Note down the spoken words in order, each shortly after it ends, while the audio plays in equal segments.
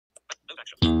Hey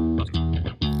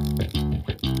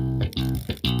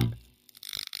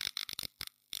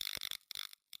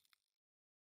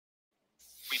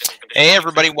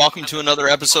everybody, welcome to another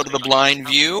episode of The Blind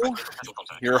View.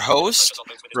 Your host,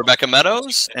 Rebecca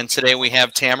Meadows, and today we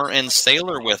have Tamer and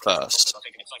Saylor with us.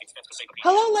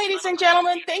 Hello, ladies and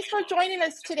gentlemen. Thanks for joining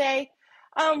us today.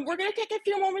 We're going to take a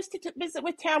few moments to visit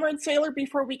with Tamer and Saylor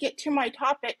before we get to my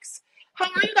topics. How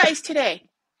are you guys today?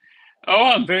 Oh,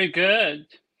 I'm very good.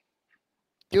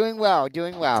 Doing well.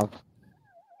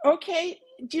 Okay.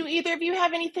 Do either of you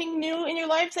have anything new in your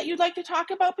lives that you'd like to talk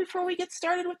about before we get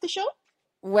started with the show?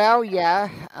 Well, yeah.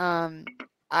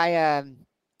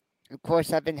 Of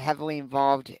course, I've been heavily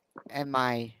involved in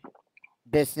my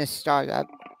business startup,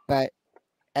 but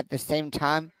at the same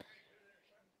time,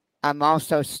 I'm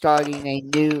also starting a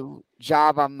new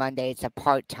job on Monday. It's a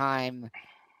part-time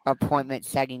appointment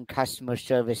setting customer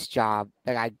service job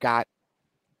that I got.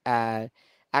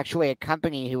 Actually, a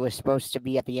company who was supposed to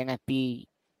be at the NFB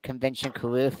Convention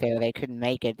Career Fair, they couldn't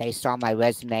make it. They saw my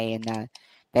resume and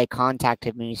they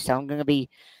contacted me. So I'm going to be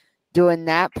doing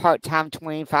that part-time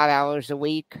 25 hours a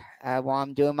week while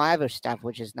I'm doing my other stuff,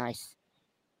 which is nice.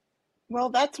 Well,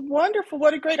 that's wonderful.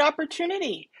 What a great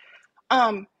opportunity.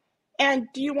 And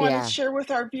do you want to share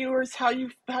with our viewers how you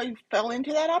fell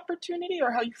into that opportunity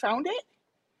or how you found it?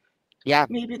 Yeah.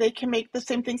 Maybe they can make the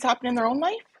same things happen in their own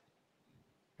life?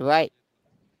 Right.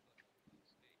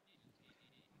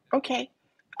 Okay.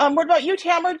 What about you,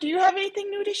 Tamer? Do you have anything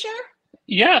new to share?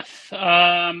 Yes.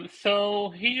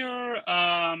 So here,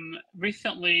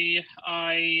 recently,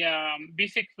 I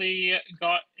basically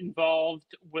got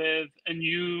involved with a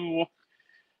new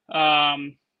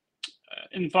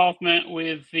involvement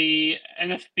with the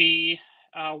NFB,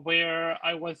 where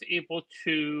I was able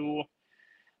to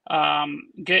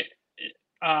get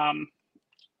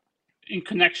in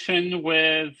connection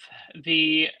with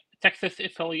the Texas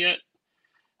affiliate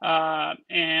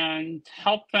and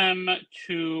help them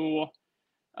to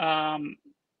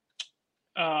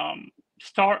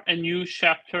start a new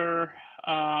chapter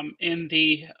in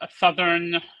the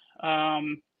southern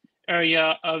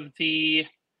area of the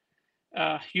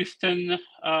Houston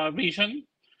region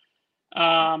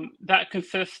that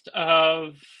consists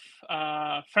of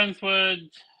Friendswood,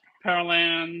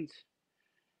 Pearland,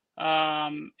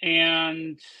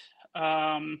 and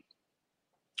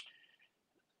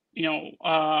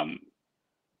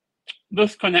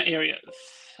those kind of areas.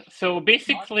 So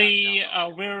basically,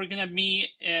 we're going to meet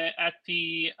at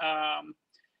the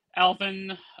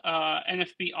Alvin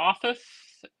NFB office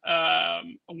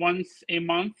once a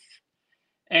month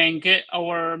and get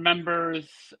our members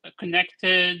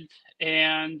connected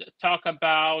and talk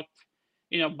about,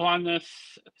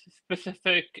 blindness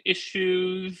specific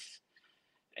issues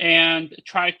and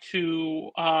try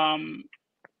to,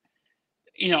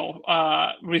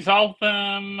 resolve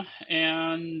them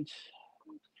and,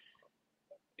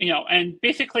 and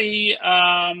basically,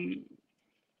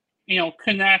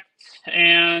 connect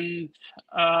and,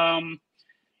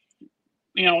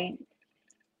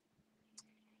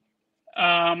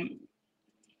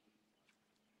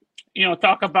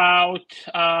 talk about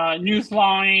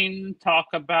Newsline, talk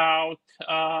about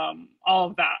all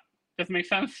of that. Does it make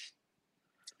sense?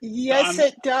 Yes,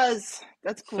 it does.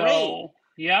 That's great.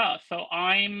 So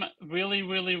I'm really,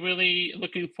 really, really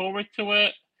looking forward to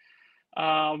it.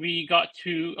 We got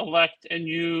to elect a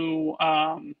new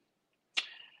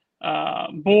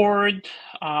board.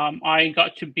 I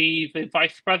got to be the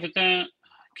vice president.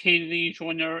 Katie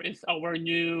Joyner is our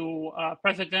new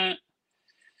president.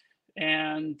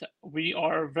 And we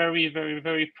are very, very,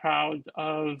 very proud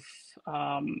of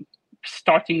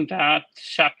starting that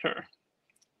chapter.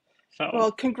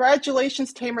 Well,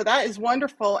 congratulations, Tamer. That is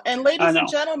wonderful. And ladies and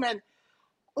gentlemen,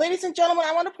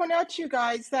 I want to point out to you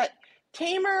guys that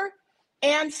Tamer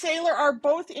and Saylor are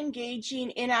both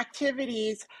engaging in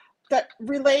activities that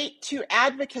relate to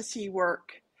advocacy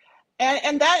work.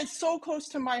 And that is so close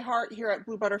to my heart here at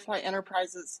Blue Butterfly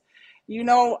Enterprises.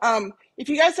 If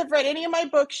you guys have read any of my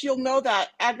books, you'll know that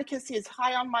advocacy is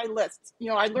high on my list.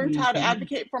 I learned how to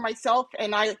advocate for myself,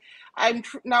 and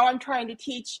I'm trying to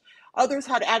teach others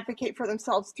how to advocate for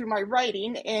themselves through my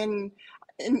writing. And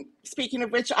speaking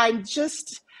of which, I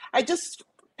just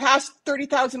passed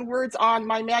 30,000 words on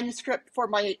my manuscript for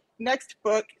my next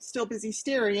book, Still Busy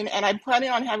Steering, and I'm planning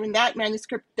on having that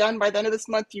manuscript done by the end of this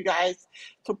month, you guys.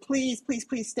 So please, please,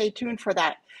 please stay tuned for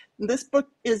that. And this book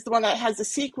is the one that has the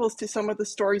sequels to some of the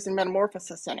stories in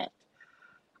Metamorphosis in it.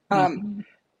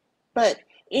 But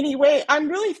anyway, I'm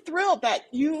really thrilled that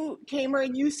you, Tamer,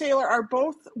 and you, Saylor, are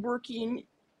both working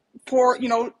for,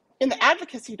 in the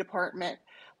advocacy department.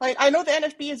 Like, I know the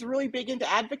NFB is really big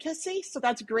into advocacy, so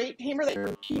that's great, Tamer, that you're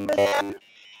working with them.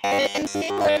 And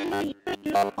Saylor,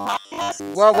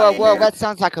 whoa, that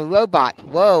sounds like a robot.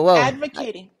 Whoa.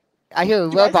 Advocating. I hear a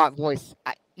robot voice.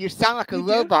 You sound like a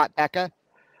robot, Becca.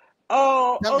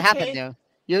 Oh, Something happened there.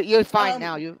 You're fine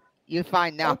now. You're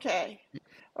fine now.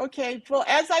 Okay. Well,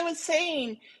 as I was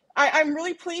saying, I'm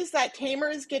really pleased that Tamer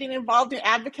is getting involved in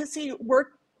advocacy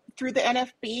work through the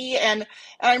NFB, and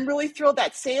I'm really thrilled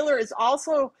that Saylor is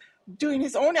also doing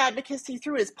his own advocacy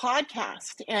through his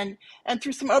podcast and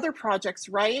through some other projects,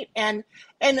 right? And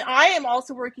I am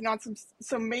also working on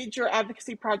some major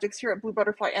advocacy projects here at Blue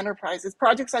Butterfly Enterprises,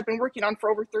 projects I've been working on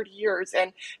for over 30 years,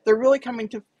 and they're really coming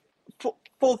to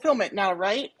fulfillment now,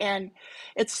 right? And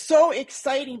it's so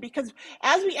exciting because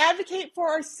as we advocate for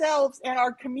ourselves and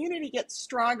our community gets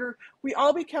stronger, we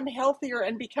all become healthier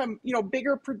and become,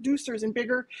 bigger producers and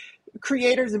bigger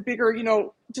creators and bigger,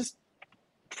 just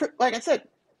like I said,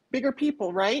 bigger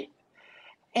people, right?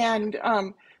 And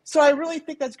so I really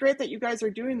think that's great that you guys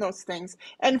are doing those things.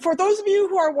 And for those of you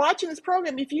who are watching this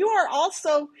program, if you are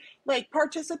also like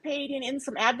participating in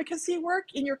some advocacy work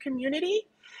in your community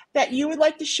that you would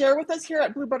like to share with us here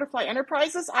at Blue Butterfly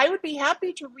Enterprises, I would be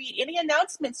happy to read any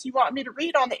announcements you want me to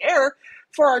read on the air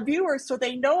for our viewers so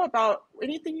they know about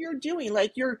anything you're doing.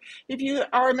 Like if you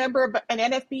are a member of an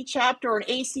NFB chapter or an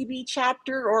ACB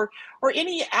chapter or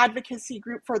any advocacy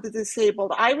group for the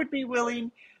disabled, I would be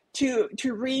willing to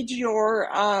read your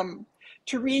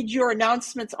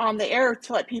announcements on the air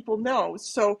to let people know.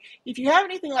 So if you have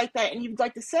anything like that and you'd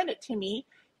like to send it to me,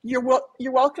 you're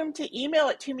welcome to email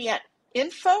it to me at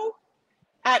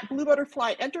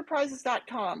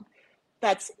info@bluebutterflyenterprises.com.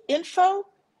 That's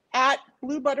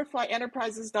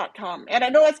info@bluebutterflyenterprises.com. And I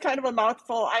know that's kind of a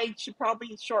mouthful. I should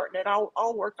probably shorten it.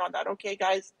 I'll work on that. Okay,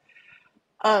 guys.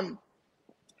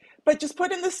 But just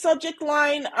put in the subject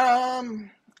line.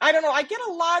 I don't know. I'm getting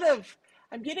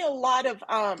a lot of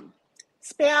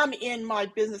spam in my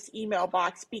business email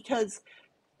box because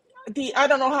I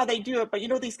don't know how they do it, but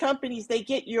these companies, they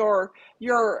get your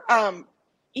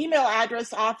email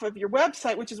address off of your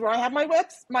website, which is where I have my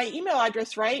email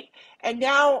address, right? And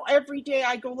now every day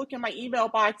I go look in my email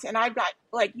box and I've got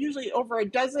like usually over a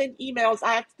dozen emails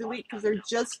I have to delete because they're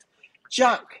just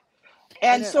junk.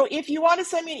 And so if you want to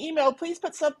send me an email, please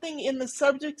put something in the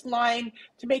subject line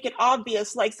to make it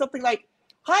obvious, like something like,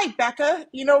 "Hi, Becca,"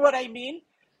 you know what I mean?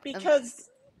 Because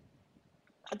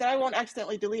then I won't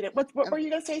accidentally delete it. What were you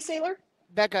going to say, Saylor?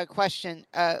 Becca, question.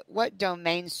 What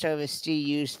domain service do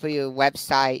you use for your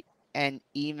website and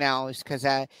emails? Because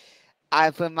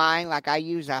for mine, like I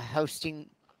use a hosting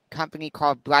company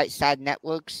called Brightside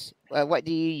Networks. What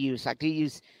do you use? Like, do you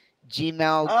use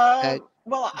Gmail?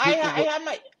 Well, I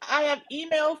have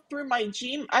email through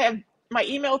I have my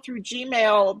email through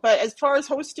Gmail, but as far as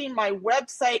hosting my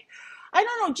website, I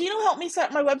don't know. Gino helped me set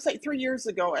up my website 3 years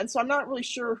ago, and so I'm not really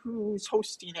sure who's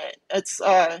hosting it. It's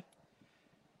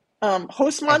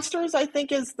Host Monsters, I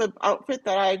think, is the outfit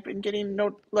that I've been getting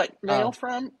mail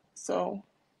from. So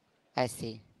I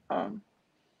see.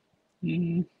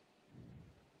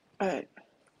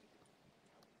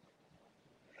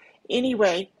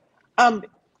 Anyway,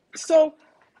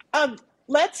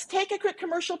 let's take a quick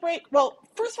commercial break. Well,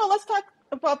 first of all, let's talk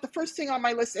about the first thing on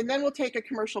my list, and then we'll take a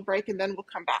commercial break, and then we'll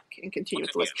come back and continue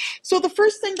with the list. So the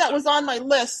first thing that was on my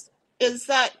list is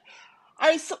that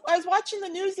I was watching the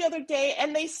news the other day,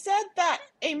 and they said that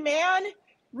a man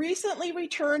recently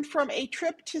returned from a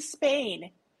trip to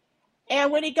Spain.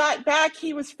 And when he got back,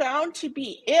 he was found to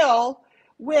be ill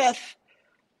with,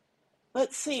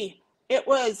 it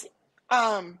was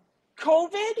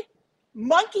COVID,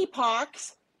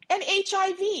 monkeypox, and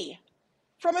HIV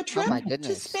from a trip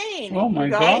to Spain. Oh my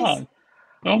God.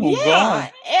 Oh my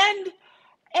God.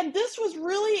 And this was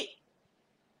really,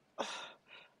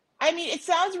 I mean, it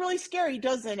sounds really scary,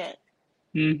 doesn't it?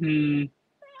 Mm-hmm.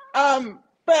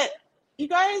 But you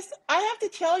guys, I have to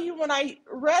tell you, when I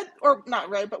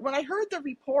when I heard the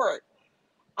report,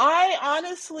 I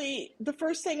honestly, the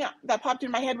first thing that popped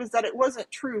in my head was that it wasn't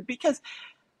true, because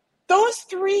those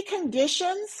three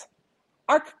conditions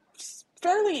are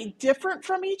fairly different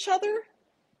from each other.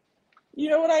 You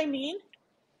know what I mean?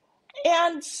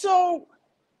 And so,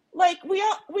 like, we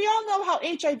all know how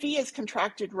HIV is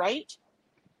contracted, right?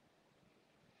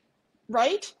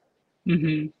 Right?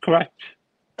 Mm-hmm. Correct.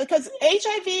 Because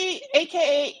HIV,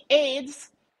 aka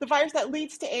AIDS, the virus that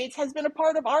leads to AIDS, has been a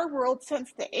part of our world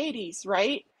since the 80s,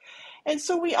 right? And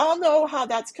so we all know how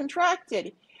that's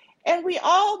contracted. And we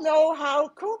all know how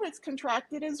COVID's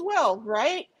contracted as well,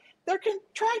 right? They're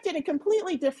contracted in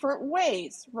completely different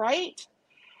ways, right?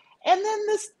 And then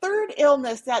this third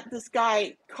illness that this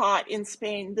guy caught in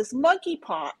Spain, this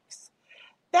monkeypox,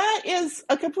 that is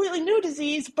a completely new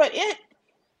disease, but it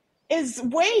is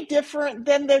way different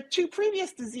than the two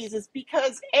previous diseases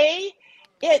because A,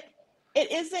 it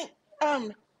isn't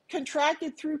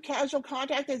contracted through casual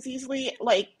contact as easily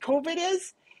like COVID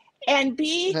is, and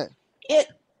B, do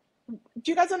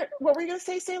you guys what were you going to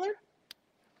say, Saylor?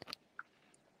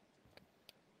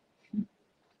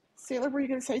 Saylor, were you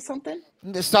going to say something?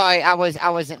 Sorry, I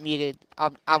wasn't muted.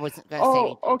 I wasn't going to say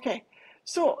anything. Oh, okay.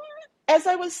 So as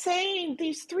I was saying,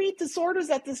 these three disorders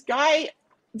that this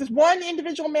one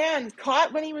individual man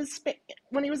caught when he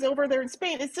was over there in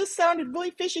Spain, it just sounded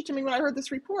really fishy to me when I heard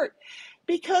this report,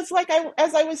 because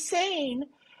as I was saying,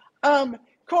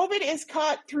 COVID is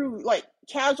caught through like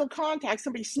casual contact,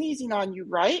 somebody sneezing on you,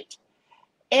 right?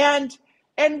 And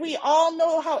we all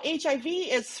know how HIV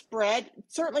is spread,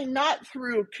 certainly not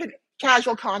through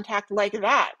casual contact like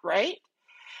that, right?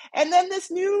 And then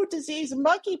this new disease,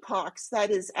 monkeypox, that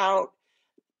is out,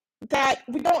 that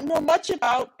we don't know much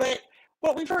about, but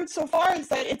what we've heard so far is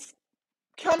that it's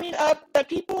coming up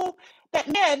that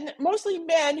men, mostly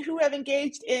men who have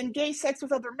engaged in gay sex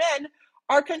with other men,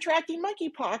 are contracting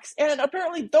monkeypox. And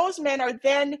apparently those men are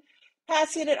then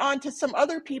passing it on to some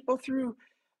other people through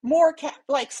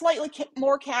slightly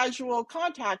more casual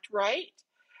contact, right?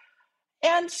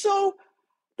 And so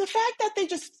the fact that they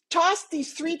just tossed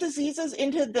these three diseases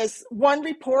into this one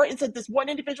report and said this one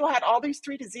individual had all these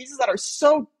three diseases that are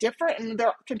so different and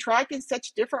they're contracted in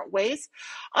such different ways,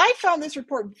 I found this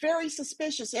report very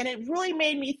suspicious, and it really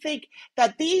made me think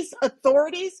that these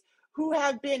authorities who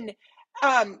have been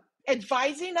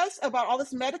advising us about all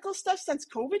this medical stuff since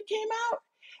COVID came out,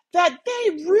 that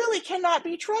they really cannot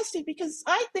be trusted, because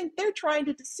I think they're trying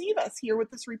to deceive us here with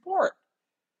this report.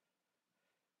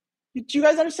 Do you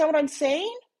guys understand what I'm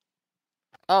saying?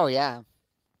 Oh, yeah.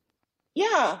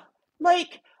 Yeah.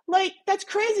 Like that's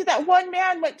crazy that one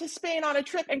man went to Spain on a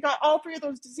trip and got all three of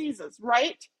those diseases,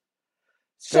 right?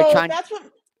 So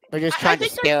they're just trying to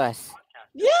scare us.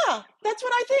 Yeah, that's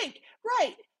what I think.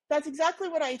 Right. That's exactly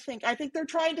what I think. I think they're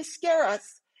trying to scare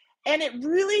us. And it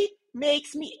really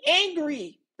makes me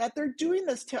angry that they're doing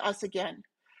this to us again.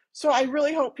 So I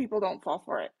really hope people don't fall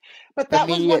for it. But that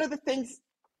was one of the things.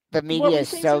 The media is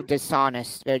so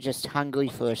dishonest. They're just hungry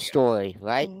for a story,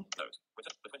 right?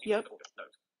 Yep.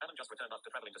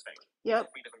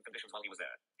 Yep. Three different conditions while he was there.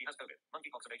 He has COVID,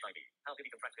 monkeypox, and HIV. How did he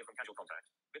contract it from casual contact?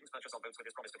 Britain's purchase of votes with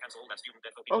his promise to cancel that student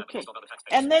debt for people at the cost of other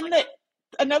taxpayers. And then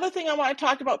another thing I want to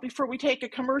talk about before we take a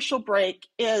commercial break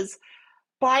is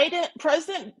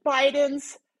President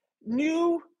Biden's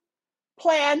new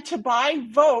plan to buy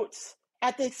votes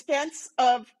at the expense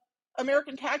of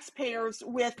American taxpayers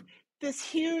with this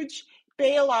huge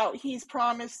bailout he's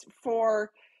promised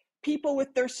for people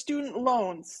with their student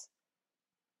loans.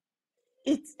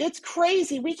 It's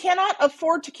crazy. We cannot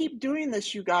afford to keep doing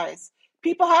this, you guys.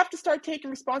 People have to start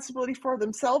taking responsibility for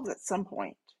themselves at some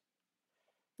point.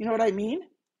 You know what I mean?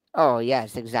 Oh,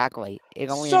 yes, exactly.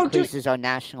 It only increases our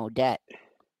national debt.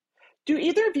 Do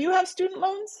either of you have student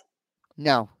loans?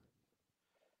 No.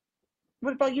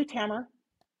 What about you, Tamer?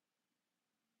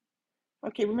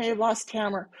 Okay, we may have lost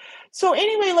Tamer. So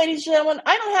anyway, ladies and gentlemen,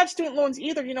 I don't have student loans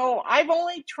either. You know, I've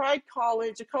only tried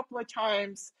college a couple of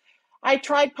times. I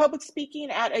tried public speaking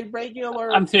at a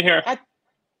regular... I'm still here.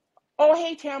 Oh,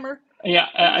 hey, Tamer. Yeah,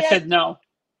 I said no.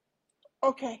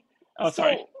 Okay. Oh,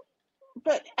 sorry.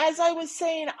 But as I was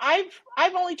saying,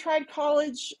 I've only tried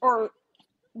college, or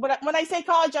when I say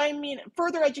college, I mean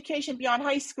further education beyond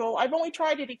high school. I've only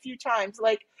tried it a few times.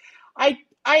 Like, I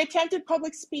attempted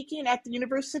public speaking at the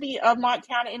University of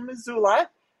Montana in Missoula,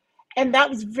 and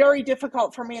that was very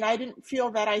difficult for me, and I didn't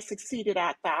feel that I succeeded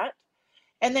at that.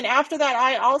 And then after that,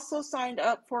 I also signed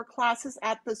up for classes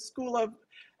at the School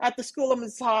of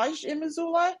Massage in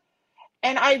Missoula,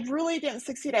 and I really didn't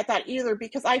succeed at that either,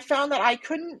 because I found that I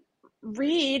couldn't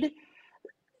read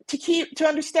to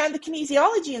understand the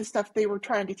kinesiology and stuff they were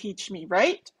trying to teach me,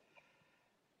 right?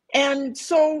 And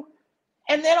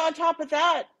then on top of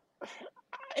that,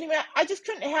 anyway, I just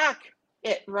couldn't hack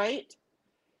it, right?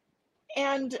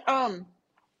 And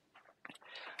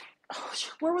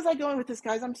where was I going with this,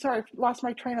 guys? I'm sorry, I lost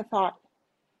my train of thought.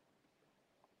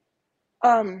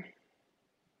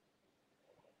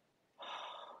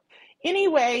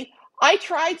 Anyway, I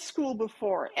tried school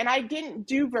before, and I didn't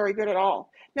do very good at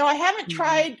all. Now, I haven't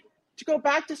tried to go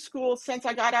back to school since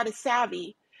I got out of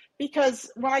Savvy,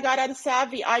 because when I got out of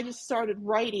Savvy, I just started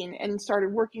writing and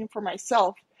started working for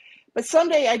myself. But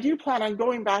someday I do plan on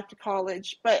going back to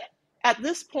college. But at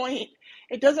this point,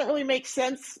 it doesn't really make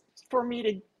sense for me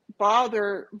to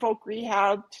bother Voc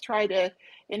Rehab to try to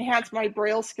enhance my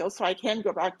Braille skills so I can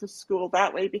go back to school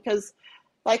that way. Because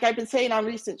like I've been saying on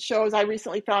recent shows, I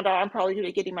recently found out I'm probably going to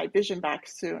be getting my vision back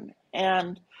soon.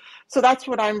 And so that's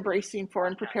what I'm bracing for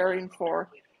and preparing for.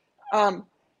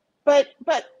 But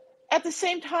at the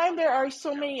same time, there are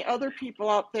so many other people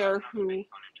out there who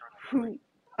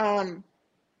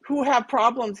have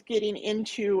problems getting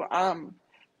into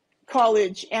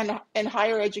college and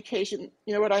higher education.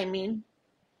 You know what I mean?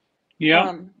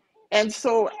 Yeah. And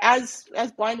so as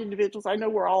blind individuals, I know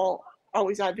we're all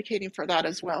always advocating for that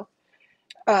as well.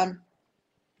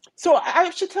 So I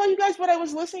should tell you guys what I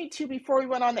was listening to before we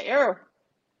went on the air.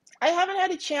 I haven't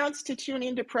had a chance to tune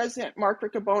into President Mark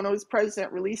Riccobono's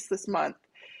president release this month,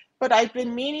 but I've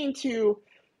been meaning to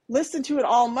listen to it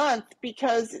all month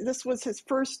because this was his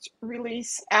first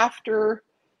release after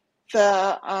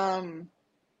the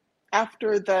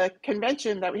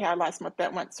convention that we had last month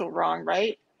that went so wrong,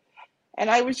 right? And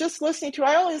I was just listening to,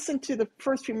 I only listened to the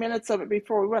first few minutes of it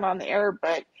before we went on the air,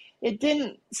 but it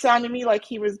didn't sound to me like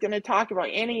he was going to talk about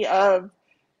any of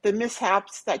the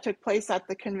mishaps that took place at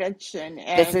the convention.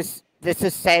 And this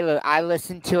is Saylor. I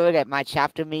listened to it at my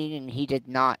chapter meeting, and he did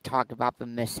not talk about the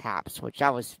mishaps, which I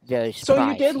was very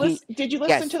surprised. So you did listen? Did you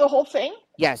listen to the whole thing?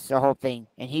 Yes, the whole thing.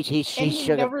 And he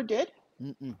never did?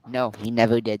 No, he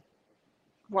never did.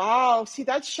 Wow. See,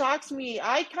 that shocks me.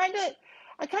 I kind of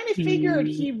figured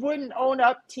he wouldn't own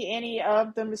up to any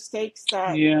of the mistakes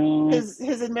that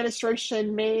his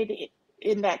administration made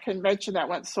in that convention that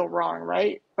went so wrong,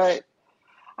 right? But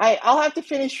I'll have to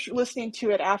finish listening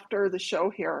to it after the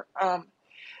show here.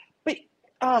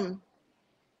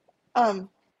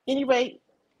 Anyway,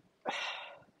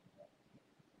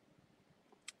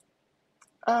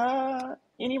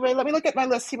 let me look at my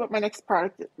list, see what my next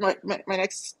product, my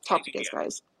next topic is,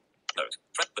 guys. Note.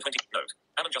 Note.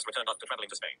 Alan just returned after traveling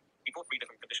to Spain. He caught 3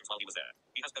 different conditions while he was there.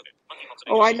 He has COVID.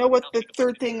 Oh, I know what the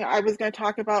third thing I was going to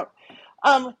talk about.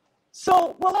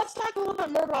 So let's talk a little bit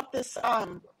more about this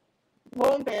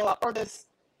loan bailout, or this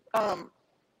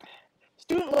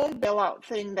student loan bailout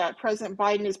thing that President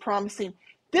Biden is promising.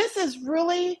 This is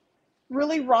really,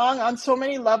 really wrong on so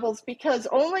many levels because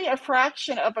only a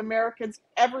fraction of Americans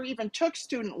ever even took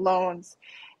student loans.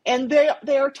 And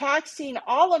they are taxing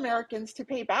all Americans to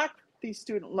pay back these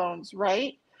student loans,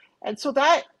 right? And so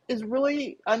that is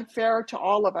really unfair to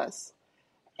all of us.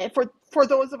 And for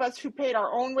those of us who paid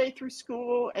our own way through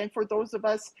school, and for those of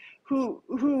us who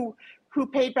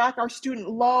paid back our student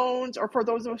loans, or for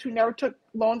those of us who never took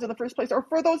loans in the first place, or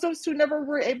for those of us who never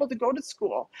were able to go to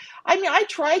school. I mean, I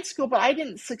tried school, but I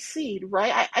didn't succeed,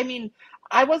 right?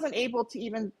 I wasn't able to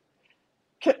even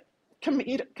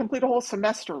complete a whole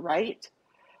semester, right?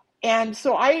 And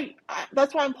so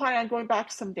that's why I'm planning on going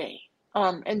back someday,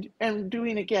 and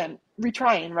doing again,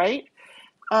 retrying, right?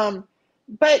 Oh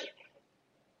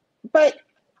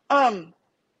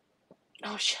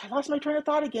shit, I lost my train of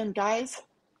thought again, guys.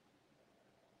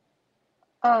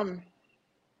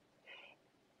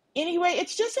 Anyway,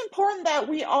 it's just important that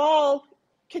we all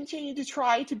continue to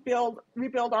try to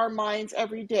rebuild our minds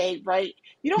every day, right?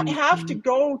 You don't have to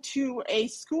go to a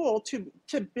school to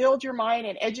build your mind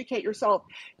and educate yourself,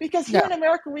 because here in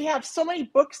America, we have so many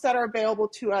books that are available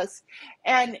to us.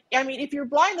 And I mean, if you're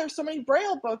blind, there's so many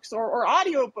Braille books or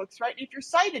audio books, right? If you're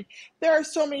sighted, there are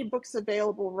so many books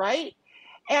available, right?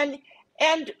 And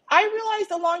I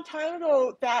realized a long time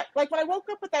ago that, like, when I woke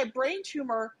up with that brain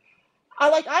tumor, I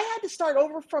had to start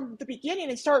over from the beginning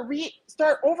and start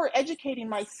over educating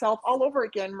myself all over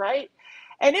again, right?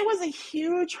 And it was a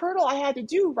huge hurdle I had to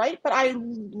do, right? But I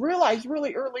realized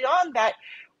really early on that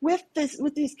with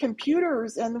these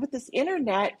computers and with this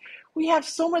internet, we have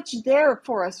so much there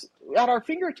for us at our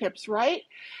fingertips, right?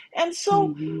 And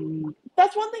so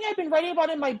that's one thing I've been writing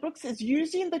about in my books, is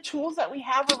using the tools that we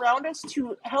have around us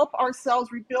to help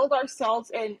ourselves, rebuild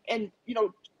ourselves, and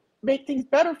make things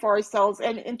better for ourselves,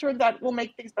 and in turn that will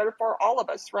make things better for all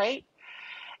of us, right?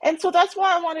 And so that's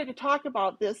why I wanted to talk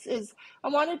about this. Is I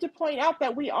wanted to point out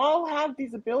that we all have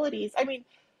these abilities. I mean,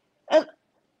 the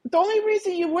only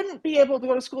reason you wouldn't be able to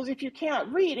go to school is if you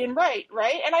can't read and write,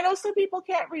 right? And I know some people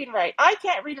can't read and write. I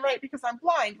can't read and write because I'm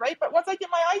blind, right? But once I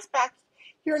get my eyes back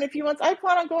here in a few months, I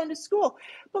plan on going to school.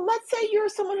 But let's say you're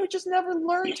someone who just never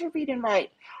learned to read and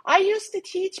write. I used to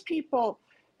teach people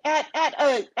at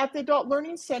the Adult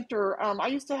Learning Center. I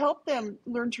used to help them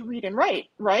learn to read and write,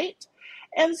 right?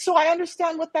 And so I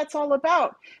understand what that's all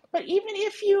about. But even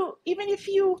if you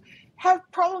have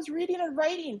problems reading and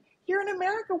writing, here in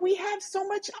America, we have so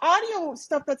much audio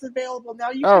stuff that's available now.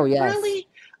 You can really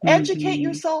educate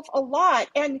yourself a lot.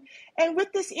 And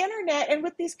with this internet and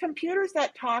with these computers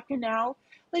that talk now,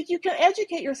 like, you can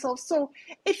educate yourself. So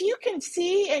if you can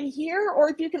see and hear, or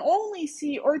if you can only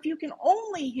see, or if you can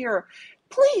only hear,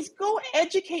 please go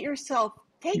educate yourself.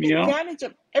 Take advantage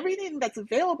of everything that's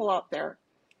available out there.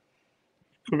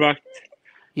 Correct.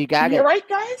 You got it. You're right,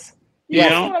 guys? You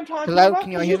guys know what I'm talking Hello, about?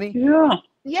 can you hear me?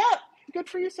 Yeah. Good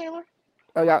for you, Saylor.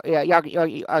 Oh, yeah.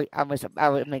 I was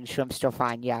making sure I'm still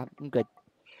fine. Yeah, I'm good.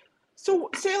 So,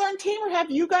 Saylor and Tamer,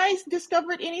 have you guys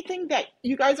discovered anything that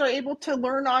you guys are able to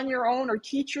learn on your own or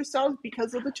teach yourselves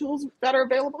because of the tools that are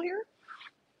available here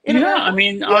in America?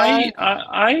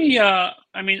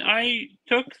 I mean, I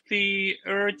took the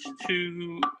urge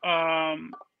to,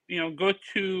 go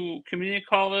to community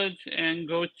college and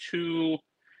go to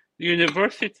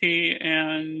university,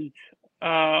 and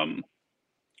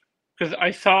because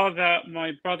I saw that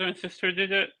my brother and sister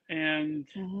did it, and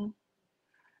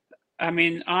I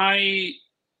mean, I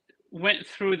went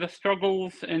through the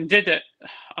struggles and did it.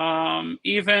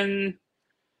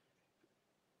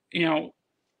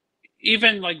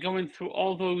 Even like going through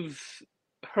all those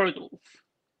hurdles.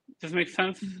 Does it make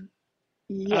sense?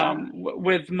 Yeah.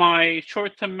 With my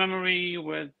short-term memory,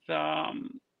 with I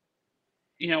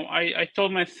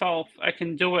told myself I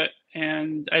can do it,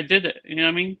 and I did it. You know what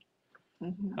I mean?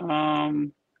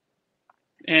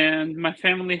 And my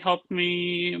family helped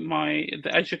me.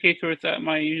 The educators at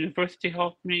my university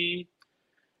helped me.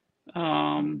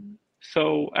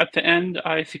 So at the end,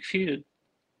 I succeeded.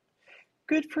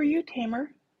 Good for you,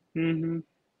 Tamer.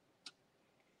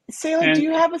 Saylor, do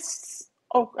you have a...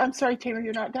 Oh, I'm sorry, Tamer,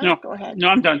 you're not done? No, go ahead. No,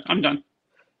 I'm done. Okay.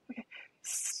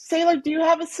 Saylor, do you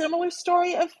have a similar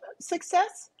story of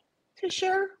success to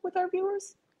share with our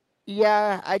viewers?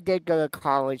 Yeah, I did go to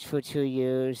college for 2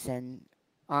 years, and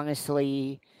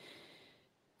honestly,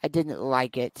 I didn't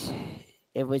like it.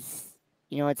 It was,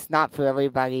 it's not for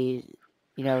everybody.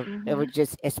 It was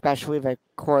just, especially the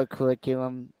core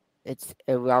curriculum, it's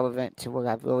irrelevant to what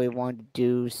I really wanted to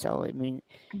do. So, I mean,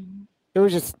 it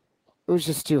was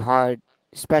just too hard,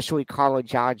 especially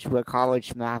college algebra,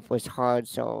 college math was hard.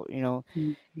 So,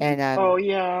 and oh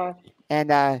yeah,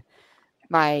 and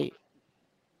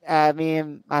me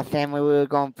and my family, we were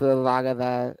going through a lot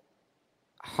of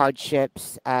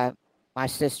hardships. My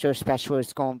sister especially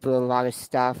was going through a lot of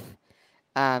stuff,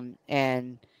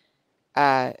 and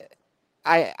I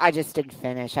just didn't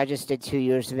finish. I just did 2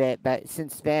 years of it, but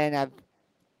since then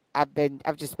I've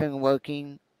just been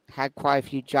working, had quite a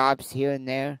few jobs here and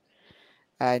there.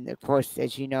 And of course,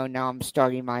 as you know, now I'm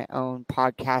starting my own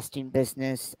podcasting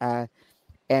business.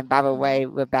 And by the way,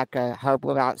 Rebecca, her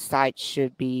Without Sight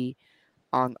should be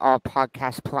on all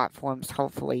podcast platforms,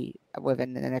 hopefully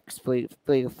within the next 3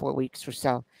 to 4 weeks or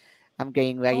so. I'm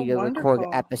getting ready to record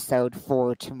episode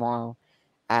 4 tomorrow,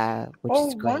 which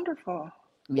is great. Wonderful.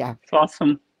 Yeah. It's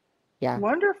awesome. Yeah.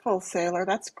 Wonderful, Saylor.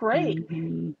 That's great.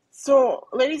 So,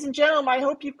 ladies and gentlemen, I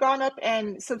hope you've gone up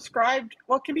and subscribed.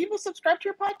 Well, can people subscribe to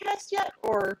your podcast yet,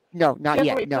 or no, not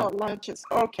yet? No, it launches.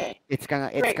 Okay, it's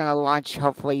gonna launch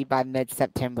hopefully by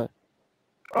mid-September.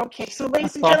 Okay, so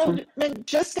ladies and gentlemen,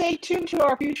 just stay tuned to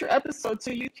our future episodes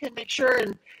so you can make sure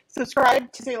and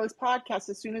subscribe to Saylor's podcast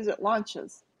as soon as it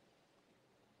launches.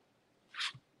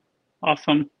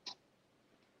 Awesome.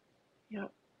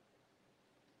 Yep.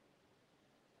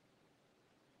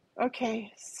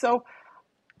 Okay, so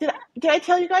did I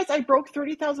tell you guys I broke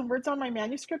 30,000 words on my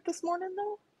manuscript this morning,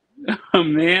 though? Oh,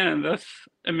 man, that's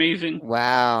amazing.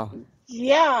 Wow.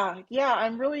 Yeah,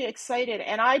 I'm really excited.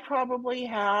 And I probably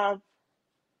have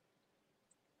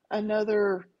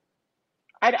another...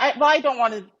 I don't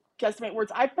want to guesstimate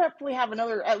words. I probably have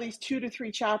another at least 2 to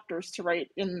 3 chapters to write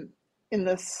in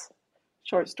this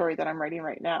short story that I'm writing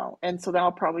right now. And so then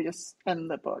I'll probably just end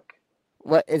the book.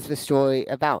 What is the story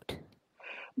about?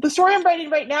 The story I'm writing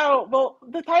right now, well,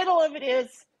 the title of it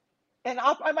is, and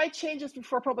I might change this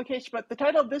before publication, but the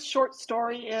title of this short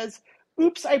story is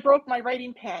Oops, I Broke My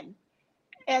Writing Pen.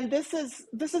 And this is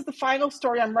the final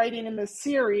story I'm writing in this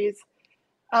series.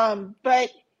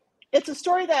 But it's a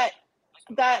story that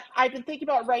I've been thinking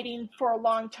about writing for a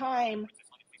long time.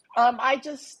 I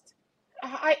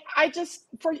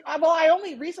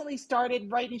only recently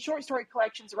started writing short story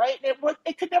collections, right?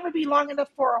 It could never be long enough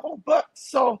for a whole book.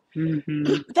 So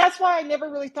that's why I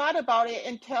never really thought about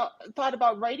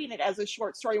writing it as a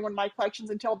short story in one of my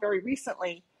collections until very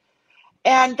recently.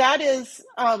 And that is,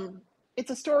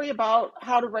 it's a story about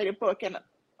how to write a book. And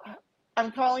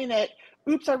I'm calling it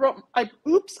oops,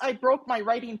 I broke my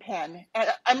writing pen. And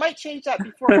I might change that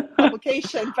before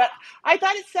publication, but I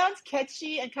thought it sounds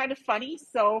catchy and kind of funny.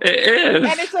 So it is.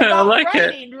 And it's about like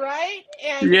writing, right?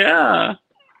 And yeah.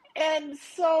 And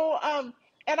so,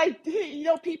 and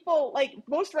people, like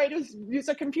most writers use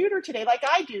a computer today, like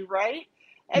I do, right?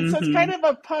 And so it's kind of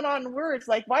a pun on words,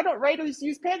 like, why don't writers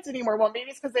use pens anymore? Well,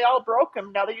 maybe it's because they all broke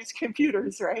them. Now they use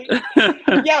computers, right?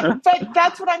 Yeah, but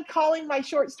that's what I'm calling my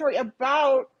short story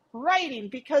about writing,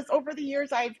 because over the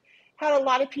years I've had a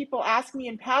lot of people ask me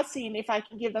in passing if I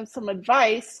can give them some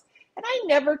advice, and I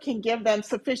never can give them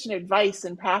sufficient advice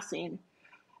in passing.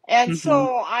 And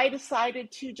so I decided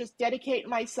to just dedicate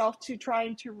myself to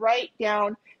trying to write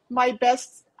down my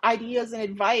best ideas and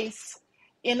advice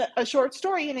in a short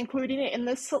story and including it in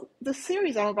this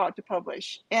series I'm about to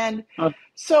publish. And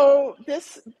so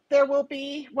there will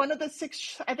be one of the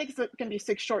 6, I think it's going to be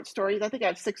 6 short stories. I think I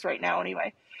have 6 right now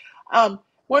anyway.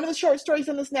 One of the short stories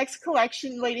in this next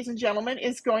collection, ladies and gentlemen,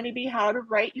 is going to be how to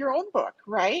write your own book,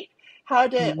 right? How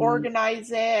to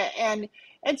organize it.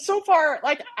 And so far,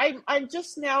 like I'm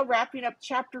just now wrapping up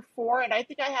chapter 4, and I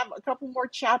think I have a couple more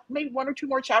maybe 1 or 2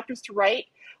 more chapters to write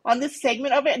on this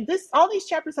segment of it. And all these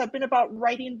chapters have been about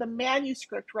writing the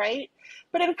manuscript, right?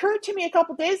 But it occurred to me a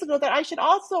couple days ago that I should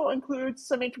also include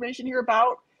some information here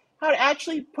about how to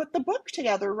actually put the book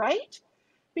together, right?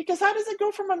 Because how does it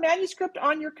go from a manuscript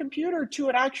on your computer to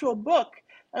an actual book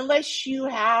unless you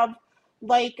have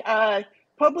like a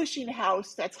publishing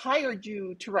house that's hired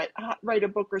you to write a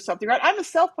book or something, right? I'm a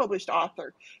self-published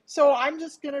author, so I'm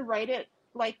just going to write it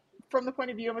like from the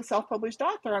point of view of a self-published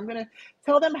author. I'm going to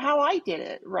tell them how I did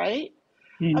it, right?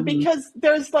 Because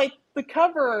there's like the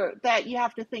cover that you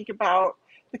have to think about,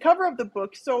 the cover of the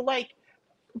book. So like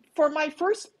for my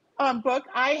first book,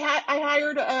 I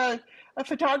hired a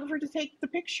photographer to take the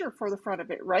picture for the front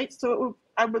of it, right? So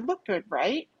I would look good,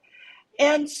 right?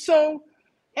 And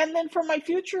then for my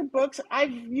future books, I've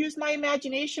used my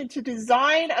imagination to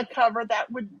design a cover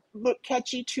that would look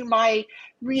catchy to my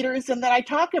readers. And then I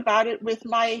talk about it with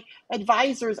my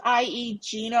advisors, i.e.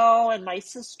 Gino and my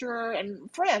sister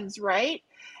and friends, right?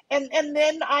 And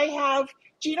then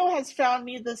Gino has found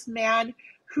me this man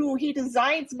who he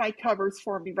designs my covers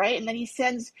for me, right? And then he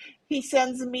sends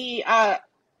me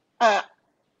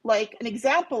like an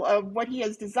example of what he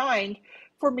has designed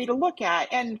for me to look at.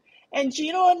 And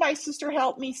Gino and my sister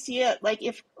help me see it. Like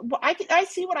if I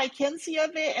see what I can see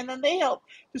of it, and then they help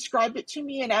describe it to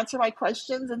me and answer my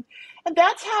questions. And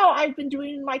that's how I've been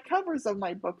doing my covers of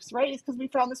my books, right? It's because we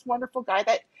found this wonderful guy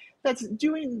that's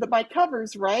doing my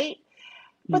covers, right?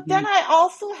 But then I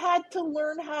also had to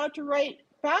learn how to write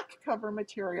back cover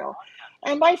material.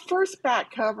 And my first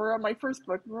back cover of my first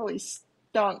book really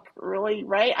stunk, really,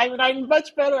 right? I mean, I'm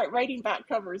much better at writing back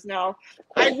covers now.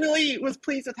 I really was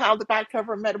pleased with how the back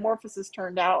cover of Metamorphosis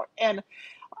turned out. And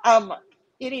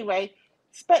anyway,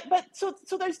 but so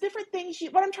there's different things.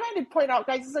 What I'm trying to point out,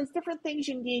 guys, is there's different things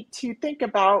you need to think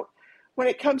about when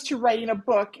it comes to writing a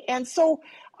book. And so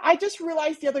I just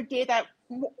realized the other day that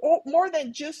more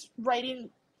than just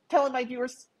telling my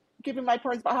viewers, giving my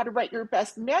points about how to write your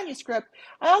best manuscript,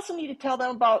 I also need to tell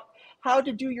them about how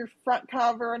to do your front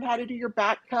cover and how to do your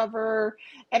back cover.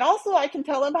 And also I can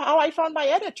tell them how I found my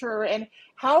editor and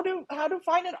how to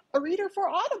find a reader for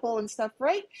Audible and stuff,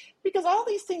 right? Because all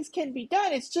these things can be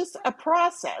done. It's just a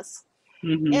process.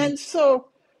 And so,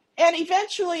 and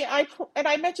eventually I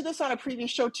mentioned this on a previous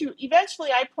show too,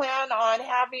 eventually I plan on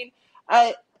having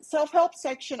a self-help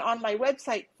section on my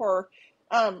website for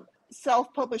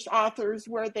self-published authors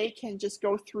where they can just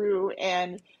go through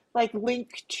and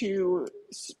link to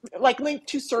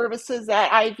services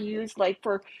that I've used, like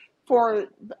for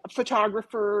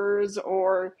photographers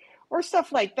or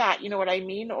stuff like that, you know what I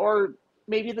mean? Or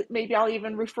maybe I'll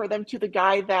even refer them to the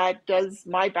guy that does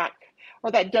my back,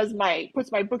 or that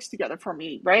puts my books together for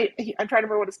me, right? I'm trying to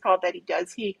remember what it's called that he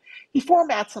does. He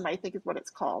formats them, I think is what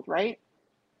it's called, right?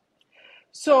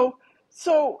 So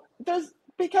there's,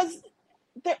 because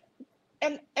there,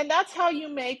 and that's how you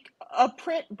make a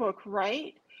print book,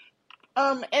 right?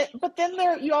 But then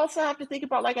you also have to think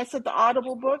about, like I said, the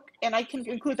Audible book, and I can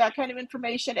include that kind of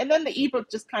information, and then the ebook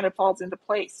just kind of falls into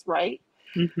place, right?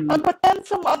 But then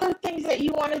some other things that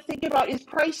you want to think about is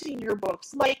pricing your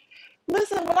books. Like,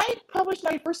 listen, when I published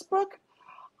my first book,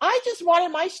 I just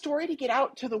wanted my story to get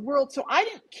out to the world, so I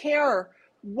didn't care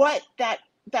what that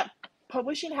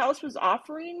publishing house was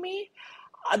offering me.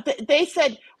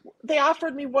 They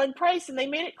offered me one price, and they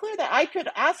made it clear that I could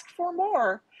ask for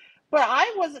more, but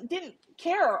I didn't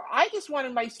care. I just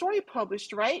wanted my story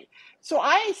published, right? So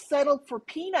I settled for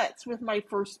peanuts with my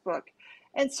first book.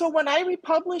 And so when I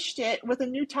republished it with a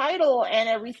new title and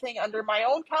everything under my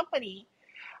own company,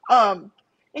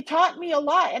 It taught me a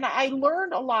lot, and I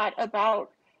learned a lot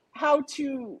about how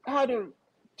to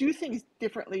do things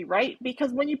differently, right?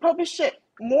 Because when you publish it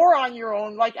more on your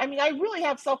own, like, I mean, I really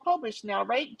have self-published now,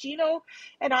 right? Gino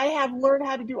and I have learned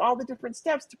how to do all the different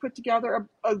steps to put together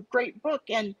a great book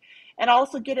and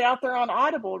also get it out there on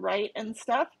Audible, right? And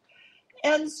stuff.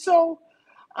 And so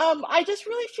I just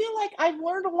really feel like I've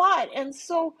learned a lot. And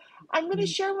so I'm going to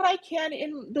share what I can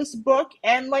in this book.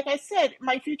 And like I said,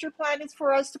 my future plan is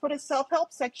for us to put a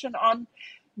self-help section on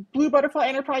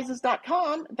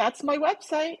bluebutterflyenterprises.com. That's my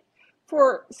website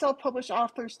for self-published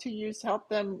authors to use to help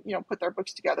them, put their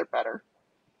books together better.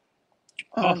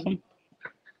 Awesome.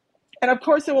 And of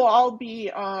course, it will all be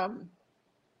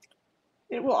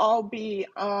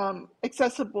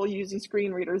accessible using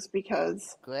screen readers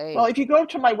because, Great. well, if you go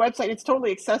to my website, it's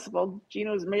totally accessible.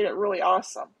 Gino's made it really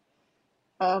awesome.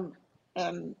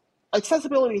 And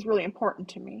accessibility is really important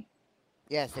to me.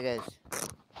 Yes, it is.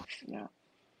 Yeah.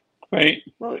 Great.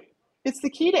 Well, it's the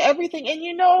key to everything. And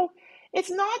it's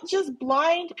not just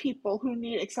blind people who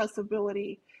need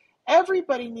accessibility.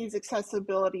 Everybody needs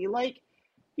accessibility. Like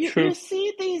you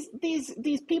see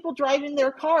these people driving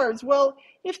their cars. Well,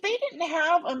 if they didn't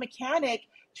have a mechanic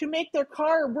to make their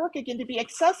car work again, to be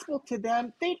accessible to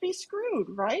them, they'd be screwed,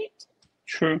 right?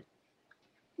 True.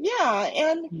 Yeah,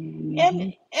 and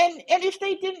if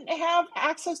they didn't have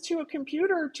access to a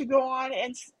computer to go on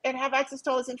and have access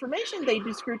to all this information, they'd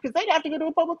be screwed because they'd have to go to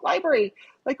a public library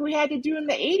like we had to do in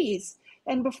the 80s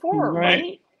and before,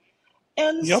 right?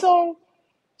 And so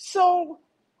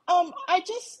I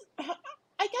guess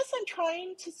I'm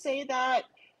trying to say that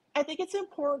I think it's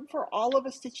important for all of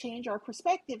us to change our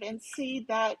perspective and see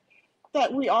that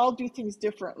we all do things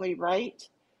differently, right?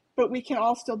 But we can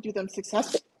all still do them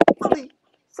successfully.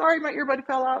 Sorry, my earbud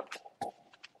fell out.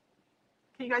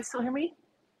 Can you guys still hear me?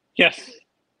 Yes.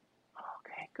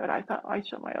 Okay, good. I thought I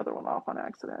shut my other one off on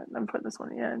accident. I'm putting this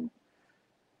one in.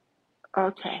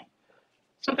 Okay.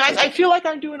 So, guys, I feel like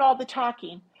I'm doing all the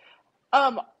talking.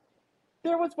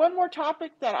 There was one more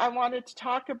topic that I wanted to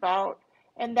talk about,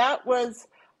 and that was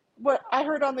what I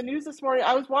heard on the news this morning.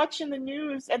 I was watching the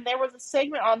news, and there was a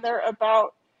segment on there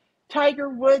about Tiger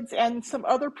Woods and some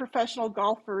other professional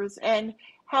golfers and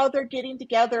how they're getting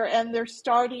together and they're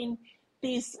starting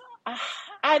these,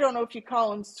 I don't know if you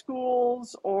call them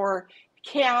schools or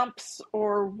camps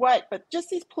or what, but just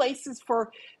these places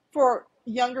for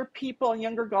younger people and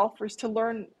younger golfers to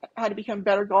learn how to become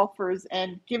better golfers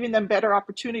and giving them better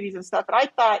opportunities and stuff. And I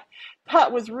thought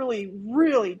that was really,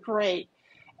 really great.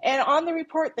 And on the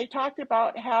report, they talked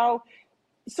about how,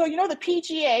 so the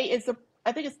PGA is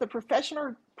I think it's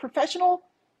the Professional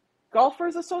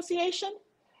Golfers Association.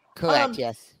 Correct.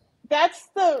 Yes. That's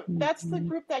the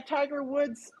group that Tiger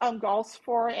Woods golfs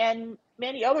for, and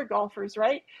many other golfers,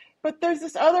 right? But there's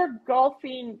this other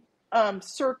golfing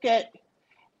circuit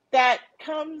that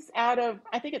comes out of,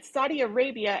 I think it's Saudi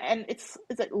Arabia, and is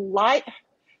it live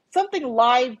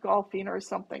golfing or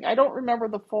something? I don't remember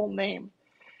the full name.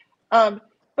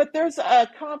 But there's a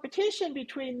competition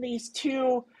between these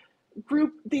two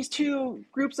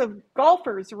groups of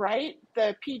golfers, right?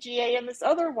 The PGA and this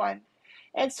other one.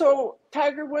 And so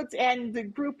Tiger Woods and the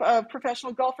group of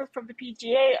professional golfers from the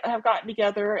PGA have gotten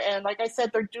together. And like I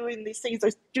said, they're doing these things,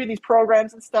 they're doing these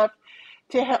programs and stuff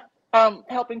to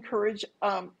help encourage,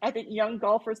 I think, young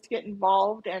golfers to get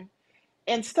involved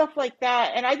and stuff like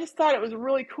that. And I just thought it was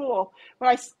really cool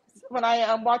when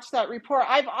I watched that report.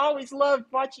 I've always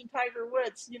loved watching Tiger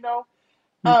Woods,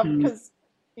 because,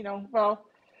 well,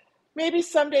 maybe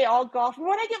someday I'll golf.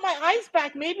 When I get my eyes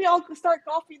back, maybe I'll start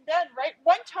golfing then, right?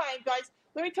 One time, guys,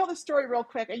 let me tell the story real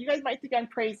quick. You guys might think I'm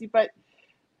crazy, but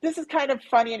this is kind of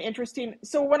funny and interesting.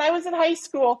 So when I was in high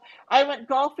school, I went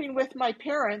golfing with my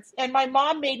parents, and my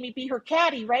mom made me be her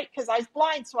caddy, right? Because I was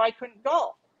blind, so I couldn't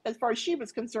golf as far as she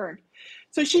was concerned.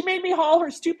 So she made me haul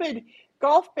her stupid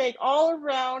golf bag all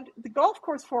around the golf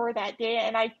course for her that day,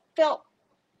 and I felt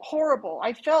horrible.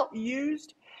 I felt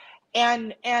used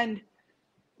and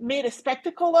made a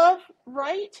spectacle of,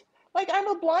 right? Like, I'm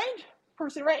a blind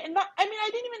person, right? And I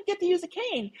didn't even get to use a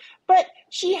cane, but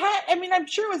I'm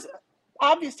sure it was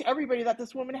obvious to everybody that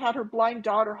this woman had her blind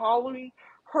daughter hauling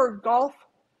her golf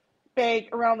bag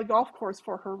around the golf course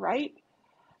for her, right?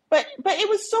 But it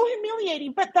was so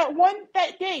humiliating. But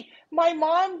that day, my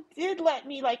mom did let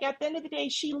me, like, at the end of the day,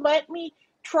 she let me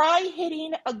try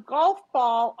hitting a golf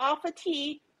ball off a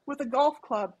tee with a golf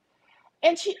club.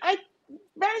 And I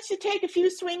managed to take a few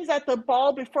swings at the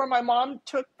ball before my mom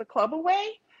took the club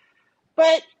away.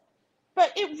 But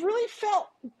it really felt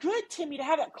good to me to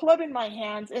have that club in my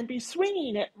hands and be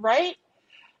swinging it, right?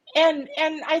 And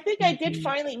I think I did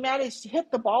finally manage to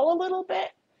hit the ball a little bit.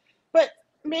 But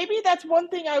maybe that's one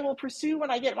thing I will pursue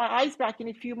when I get my eyes back in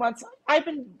a few months. I've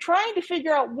been trying to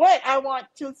figure out what I want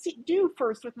to do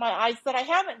first with my eyes that I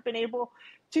haven't been able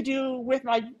to do with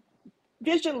my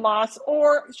vision loss,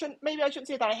 or maybe I shouldn't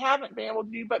say that I haven't been able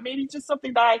to do, but maybe just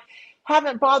something that I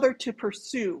haven't bothered to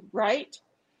pursue, right?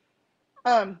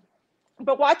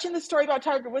 But watching the story about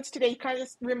Tiger Woods today kind of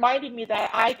reminded me that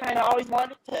I kind of always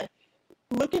wanted to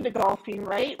look into golfing,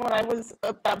 right? When I was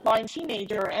that blind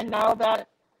teenager, and now that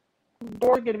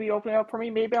door's going to be opening up for me,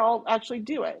 maybe I'll actually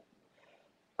do it.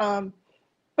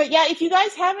 But yeah, if you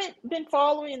guys haven't been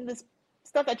following this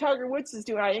stuff that Tiger Woods is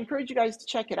doing, I encourage you guys to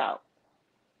check it out.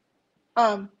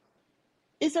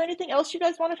 Is there anything else you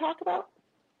guys want to talk about?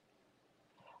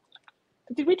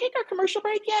 Did we take our commercial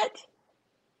break yet?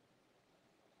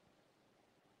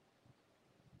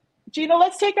 Gino,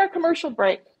 let's take our commercial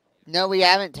break. No, we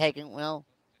haven't taken, well.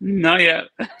 Not yet.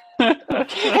 Hey,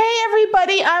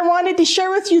 everybody. I wanted to share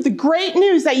with you the great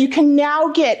news that you can now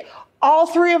get all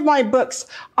 3 of my books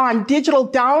on digital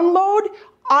download,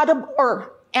 Audible,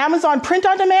 or Amazon print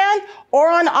on demand, or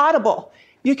on Audible.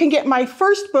 You can get my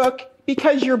first book,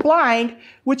 Because You're Blind,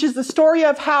 which is the story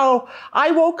of how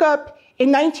I woke up in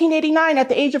 1989 at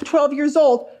the age of 12 years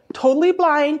old, totally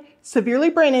blind, severely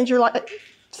brain injured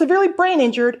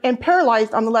and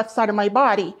paralyzed on the left side of my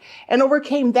body, and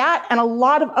overcame that and a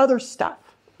lot of other stuff.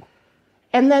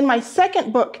 And then my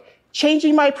second book,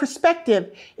 Changing My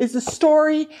Perspective, is the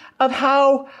story of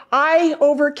how I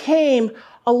overcame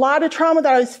a lot of trauma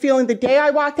that I was feeling the day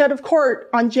I walked out of court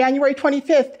on January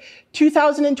 25th,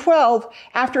 2012,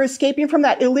 after escaping from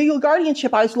that illegal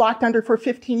guardianship I was locked under for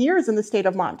 15 years in the state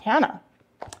of Montana.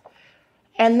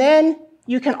 And then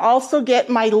you can also get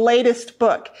my latest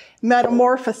book,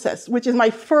 Metamorphosis, which is my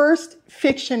first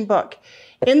fiction book.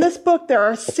 In this book, there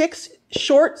are 6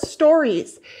 short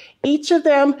stories, each of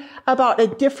them about a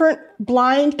different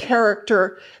blind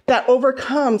character that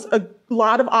overcomes a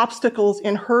lot of obstacles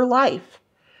in her life.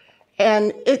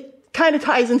 And it kind of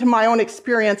ties into my own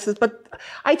experiences, but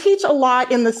I teach a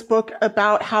lot in this book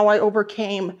about how I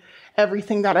overcame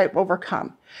everything that I've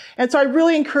overcome. And so I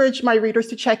really encourage my readers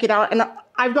to check it out. And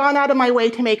I've gone out of my way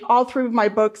to make all 3 of my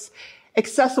books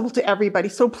accessible to everybody.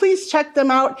 So please check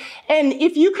them out. And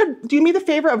if you could do me the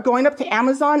favor of going up to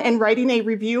Amazon and writing a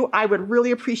review, I would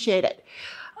really appreciate it.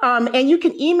 And you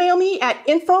can email me at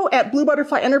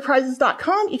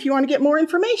info@bluebutterflyenterprises.com if you want to get more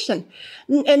information.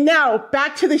 And now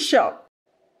back to the show.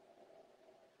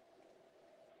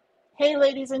 Hey,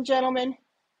 ladies and gentlemen.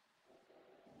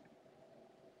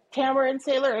 Tamer and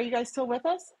Saylor, are you guys still with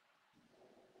us?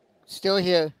 Still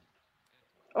here.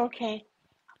 Okay.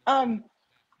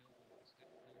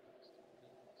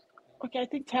 Okay, I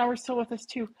think Tamer's still with us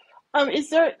too. Is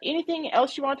there anything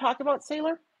else you want to talk about,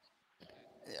 Saylor?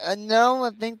 No, I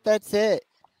think that's it.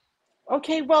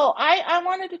 Okay, well, I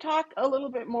wanted to talk a little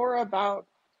bit more about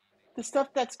the stuff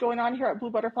that's going on here at Blue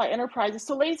Butterfly Enterprises.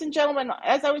 So, ladies and gentlemen,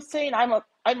 as I was saying, I'm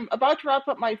about to wrap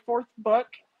up my 4th book,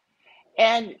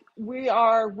 and we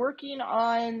are working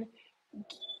on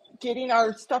getting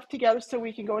our stuff together so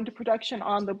we can go into production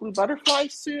on the Blue Butterfly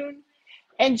soon.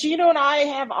 And Gino and I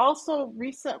have also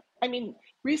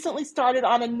recently started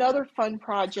on another fun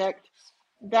project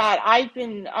that I've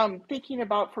been thinking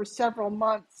about for several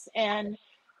months, and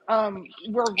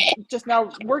we're just now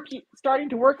starting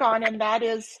to work on, and that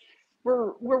is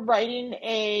we're writing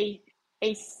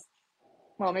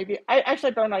well, maybe I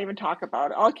better not even talk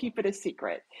about it. I'll keep it a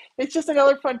secret. It's just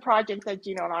another fun project that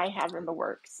Gino and I have in the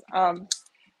works.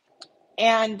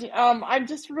 And I'm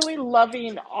just really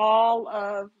loving all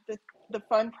of the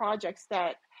fun projects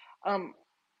that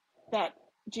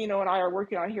Gino and I are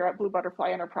working on here at Blue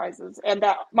Butterfly Enterprises, and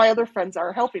that my other friends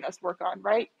are helping us work on,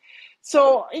 right?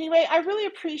 So anyway, I really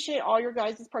appreciate all your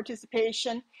guys'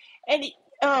 participation. And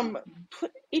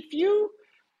if you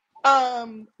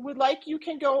would like, you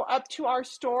can go up to our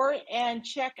store and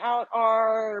check out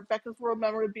our Becca's World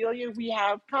memorabilia. We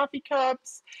have coffee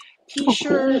cups,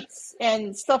 t-shirts,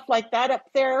 and stuff like that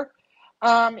up there.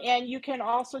 And you can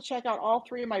also check out all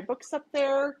 3 of my books up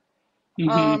there.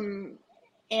 Mm-hmm.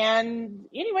 And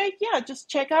anyway, yeah, just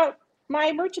check out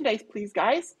my merchandise, please,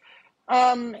 guys.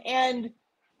 And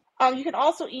you can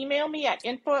also email me at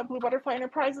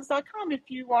info@bluebutterflyenterprises.com if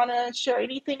you want to share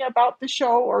anything about the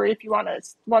show, or if you want to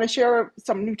share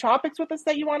some new topics with us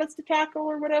that you want us to tackle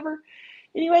or whatever.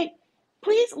 Anyway,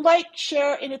 please like,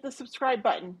 share, and hit the subscribe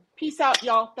button. Peace out,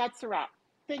 y'all. That's a wrap.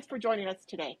 Thanks for joining us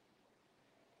today.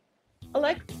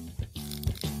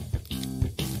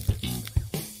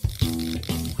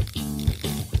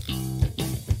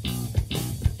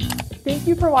 Thank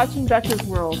you for watching Becca's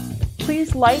World.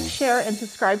 Please like, share, and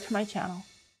subscribe to my channel.